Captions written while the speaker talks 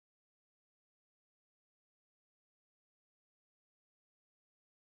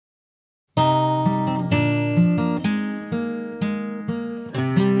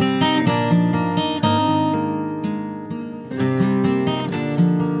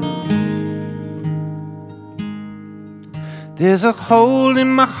There's a hole in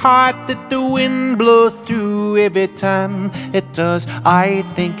my heart that the wind blows through every time it does. I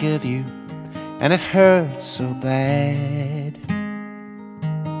think of you and it hurts so bad.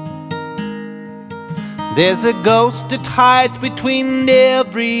 There's a ghost that hides between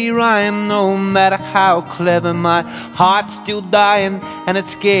every rhyme. No matter how clever, my heart's still dying and it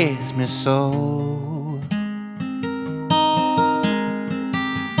scares me so.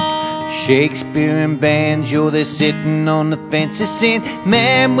 Shakespeare and banjo, they're sitting on the fences saying,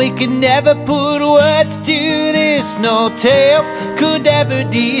 man, we could never put words to this. No tale could ever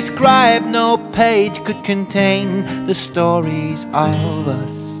describe, no page could contain the stories of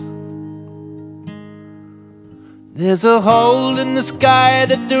us. There's a hole in the sky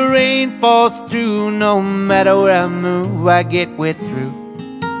that the rain falls through. No matter where I move, I get wet through,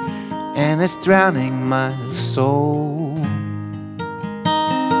 and it's drowning my soul.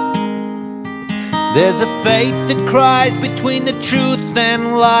 There's a faith that cries between the truth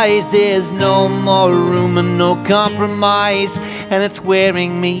and lies. There's no more room and no compromise, and it's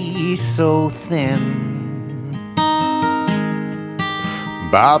wearing me so thin.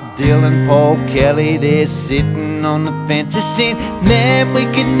 Bob Dylan, Paul Kelly, they're sitting on the fences saying, man, we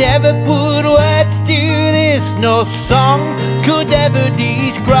could never put words to this. No song could ever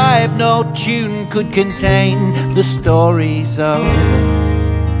describe, no tune could contain the stories of us.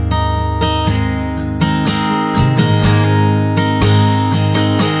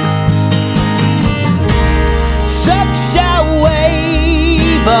 Such a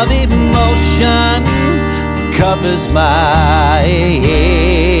wave of emotion covers my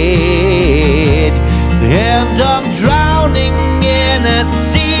head, and I'm drowning in a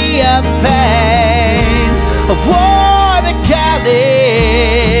sea of pain. A water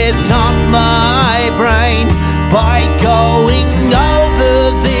callous on my brain by going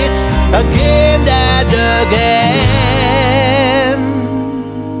over this again and again.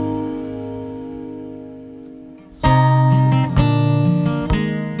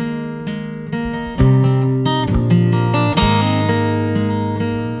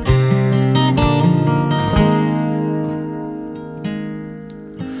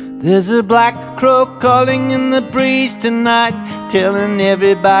 There's a black crow calling in the breeze tonight, telling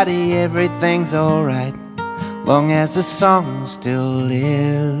everybody everything's alright, long as the song still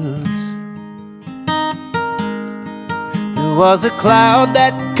lives. There was a cloud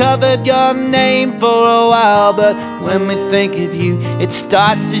that covered your name for a while, but when we think of you, it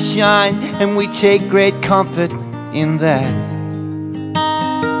starts to shine, and we take great comfort in that.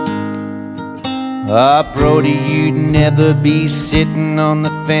 Ah, Brody, you'd never be sitting on the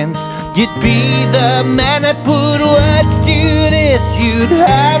fence. You'd be the man that put words to this. You'd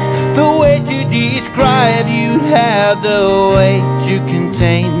have the way to describe, you'd have the way to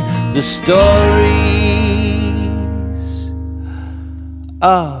contain the stories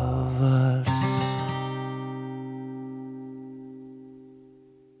of